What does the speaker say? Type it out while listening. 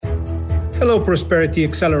Hello, Prosperity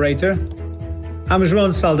Accelerator. I'm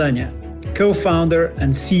João Saldanha, co-founder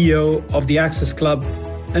and CEO of the Access Club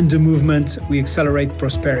and the movement We Accelerate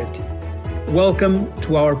Prosperity. Welcome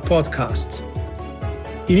to our podcast.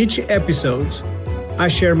 In each episode, I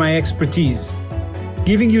share my expertise,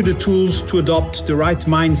 giving you the tools to adopt the right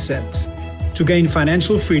mindset to gain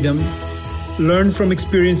financial freedom, learn from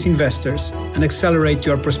experienced investors, and accelerate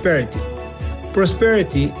your prosperity.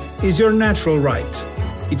 Prosperity is your natural right.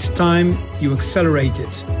 It's time you accelerate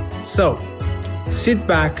it. So, sit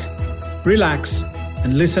back, relax,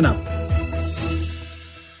 and listen up.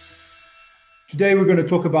 Today we're going to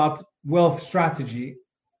talk about wealth strategy,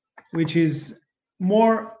 which is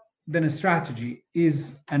more than a strategy,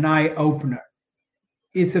 is an eye-opener.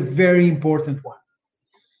 It's a very important one.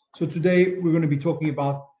 So today we're going to be talking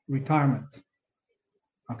about retirement.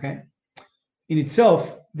 Okay? In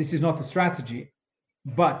itself, this is not a strategy,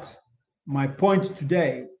 but my point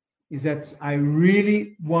today is that I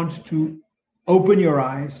really want to open your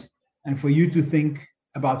eyes and for you to think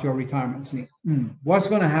about your retirement. What's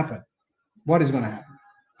going to happen? What is going to happen?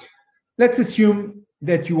 Let's assume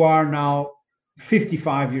that you are now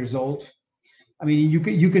 55 years old. I mean,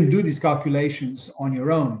 you can do these calculations on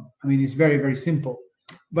your own. I mean, it's very, very simple.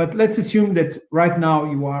 But let's assume that right now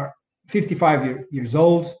you are 55 years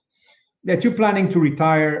old, that you're planning to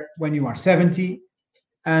retire when you are 70.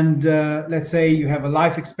 And let's say you have a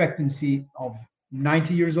life expectancy of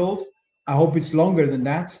 90 years old. I hope it's longer than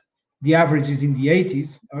that. The average is in the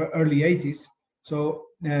 80s, or early 80s. So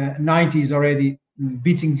 90 is already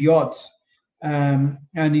beating the odds. And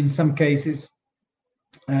in some cases,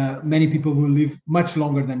 many people will live much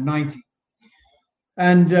longer than 90.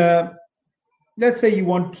 And let's say you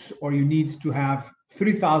want or you need to have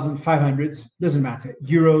 3,500, doesn't matter,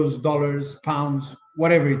 euros, dollars, pounds,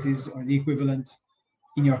 whatever it is, or the equivalent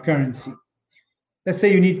in your currency. Let's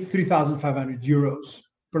say you need 3,500 euros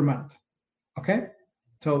per month. Okay?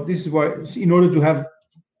 So this is why, in order to have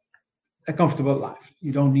a comfortable life,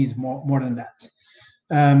 you don't need more than that.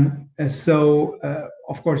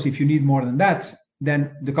 Of course, if you need more than that,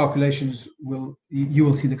 then the calculations you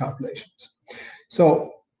will see the calculations.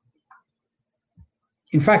 So,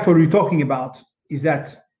 in fact, what we're talking about is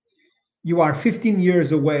that you are 15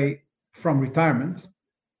 years away from retirement.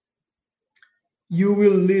 You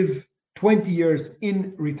will live 20 years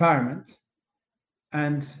in retirement,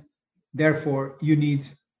 and therefore you need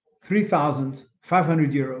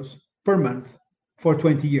 3,500 euros per month for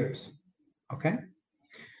 20 years. Okay?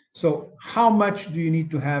 So how much do you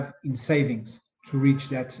need to have in savings to reach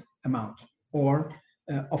that amount? Or,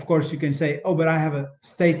 of course, you can say, oh, but I have a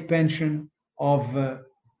state pension of,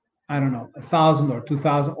 1,000 or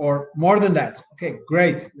 2,000 or more than that. Okay,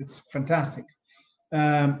 great. That's fantastic.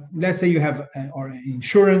 Let's say you have an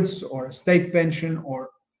insurance or a state pension or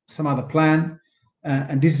some other plan.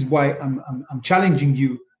 And this is why I'm challenging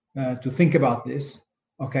you to think about this.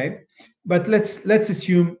 Okay, but let's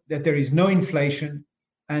assume that there is no inflation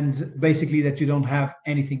and basically that you don't have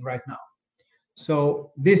anything right now.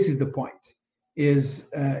 So this is the point: is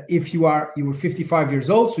if you were 55 years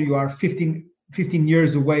old, so you are 15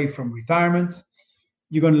 years away from retirement,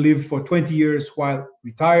 you're going to live for 20 years while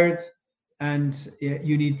retired, and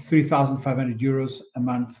you need 3,500 euros a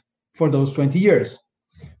month for those 20 years.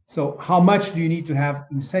 So how much do you need to have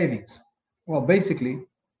in savings? Well, basically,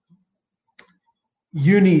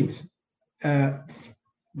 you need,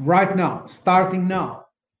 right now, starting now,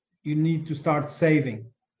 you need to start saving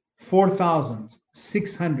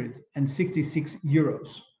 4,666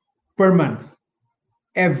 euros per month,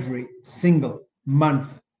 every single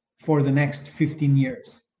month for the next 15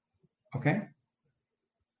 years. Okay?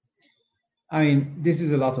 I mean, this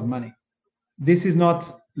is a lot of money. This is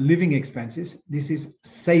not living expenses. This is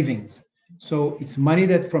savings. So it's money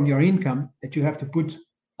that from your income that you have to put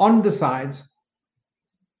on the side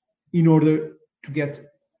in order to get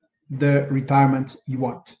the retirement you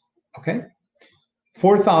want. Okay?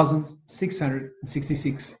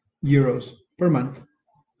 4,666 euros per month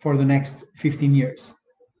for the next 15 years.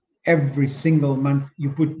 Every single month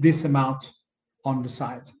you put this amount on the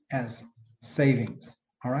side as savings.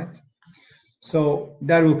 All right? So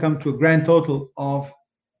that will come to a grand total of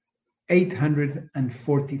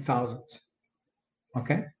 840,000.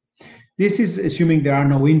 Okay? This is assuming there are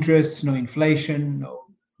no interests, no inflation, no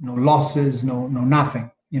losses, no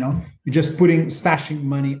nothing. You're just stashing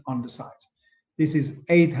money on the side. This is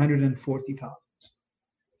 840,000.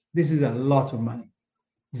 This is a lot of money.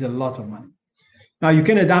 It's a lot of money. Now you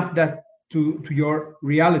can adapt that to your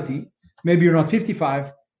reality. Maybe you're not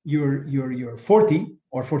 55, you're 40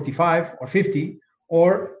 or 45 or 50,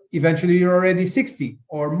 or eventually you're already 60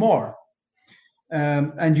 or more.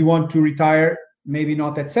 and you want to retire, maybe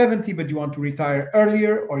not at 70, but you want to retire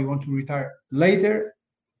earlier, or you want to retire later,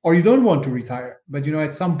 or you don't want to retire, but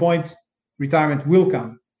at some point retirement will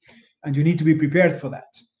come, and you need to be prepared for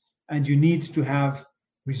that, and you need to have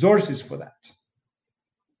resources for that.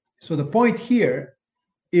 So the point here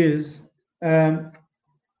is,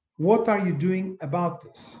 what are you doing about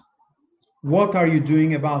this? What are you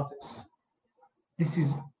doing about this? This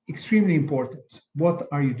is extremely important. What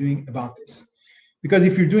are you doing about this? Because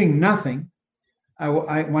if you're doing nothing,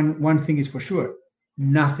 one thing is for sure,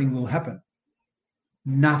 nothing will happen.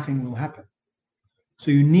 Nothing will happen. So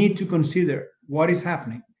you need to consider what is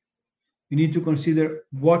happening. You need to consider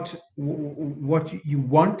what you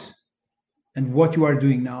want and what you are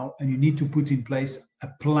doing now, and you need to put in place a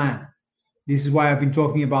plan. This is why I've been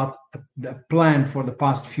talking about the plan for the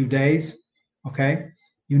past few days. Okay,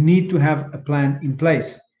 you need to have a plan in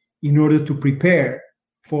place in order to prepare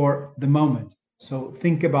for the moment. So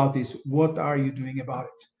think about this. What are you doing about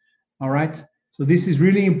it? All right. So this is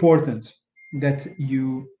really important that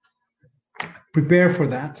you prepare for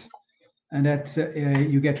that, and that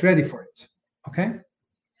you get ready for it. Okay.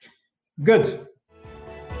 Good.